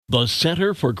The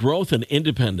Center for Growth and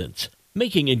Independence,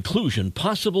 making inclusion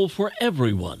possible for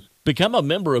everyone. Become a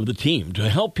member of the team to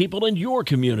help people in your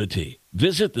community.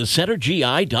 Visit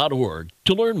thecentergi.org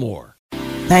to learn more.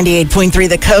 98.3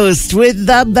 The Coast with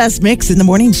the best mix in the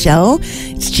morning show.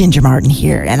 It's Ginger Martin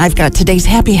here, and I've got today's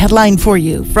happy headline for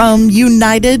you from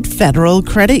United Federal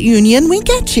Credit Union. We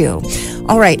get you.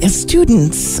 All right, as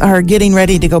students are getting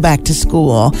ready to go back to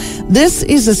school, this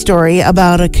is a story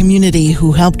about a community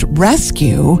who helped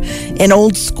rescue an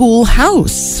old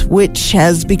schoolhouse, which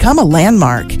has become a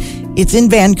landmark. It's in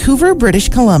Vancouver, British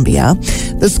Columbia.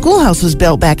 The schoolhouse was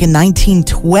built back in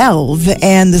 1912,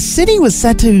 and the city was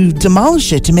set to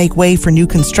demolish it to make way for new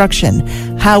construction.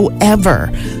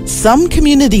 However, some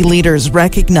community leaders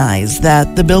recognized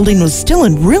that the building was still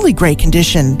in really great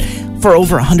condition for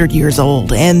over 100 years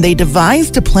old, and they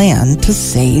devised a plan to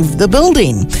save the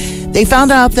building. They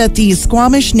found out that the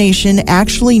Squamish Nation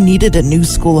actually needed a new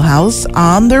schoolhouse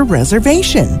on their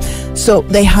reservation. So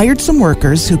they hired some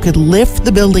workers who could lift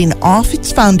the building off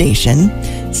its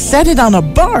foundation, set it on a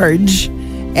barge,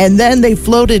 and then they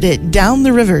floated it down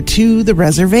the river to the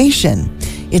reservation.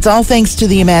 It's all thanks to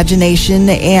the imagination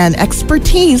and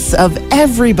expertise of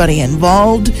everybody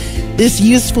involved. This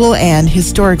useful and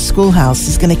historic schoolhouse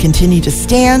is going to continue to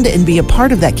stand and be a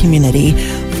part of that community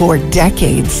for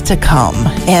decades to come.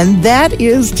 And that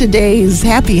is today's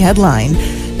happy headline.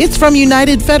 It's from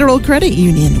United Federal Credit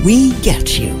Union. We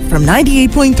get you from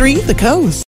 98.3 The Coast.